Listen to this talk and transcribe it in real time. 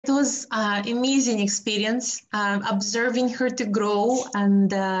It was an amazing experience, observing her to grow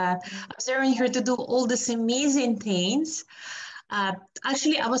and observing her to do all these amazing things. Uh,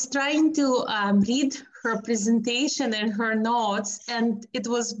 Actually, I was trying to read her presentation and her notes, and it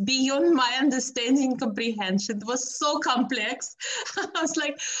was beyond my understanding comprehension. It was so complex. I was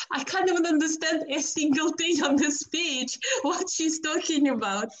like, I can't even understand a single thing on this page, what she's talking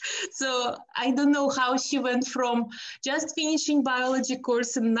about. So I don't know how she went from just finishing biology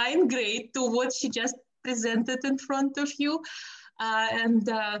course in 9th grade to what she just presented in front of you. And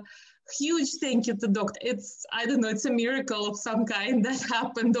huge thank you to Doctor. I don't know, it's a miracle of some kind that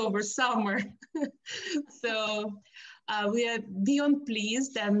happened over summer. So we are beyond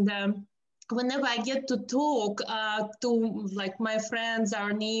pleased. And whenever I get to talk to like my friends,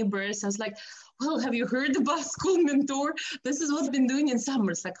 our neighbors, I was like, well, have you heard about SkoolMentor? This is what I've been doing in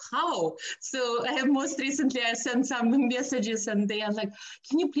summer. It's like, how? So most recently I sent some messages and they are like,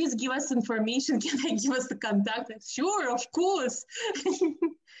 can you please give us information? Can I give us the contact? Like, sure, of course.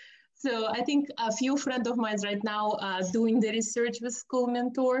 So I think a few friends of mine right now are doing the research with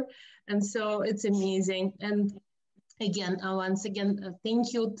SkoolMentor. And so it's amazing. And again, once again,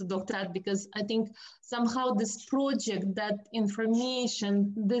 thank you to Dr. Ad, because I think somehow this project, that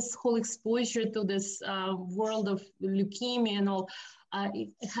information, this whole exposure to this world of leukemia and all, it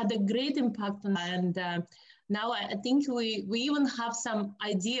had a great impact on that. And now I think we even have some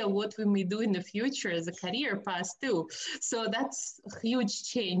idea what we may do in the future as a career path too. So that's a huge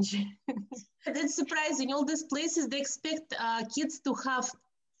change. It's surprising. All these places, they expect kids to have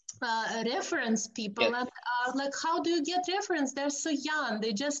reference people. Yes. And like, how do you get reference? They're so young.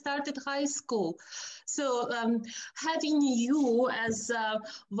 They just started high school. So having you as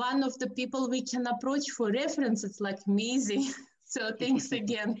one of the people we can approach for reference, it's like amazing. So thanks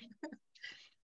again.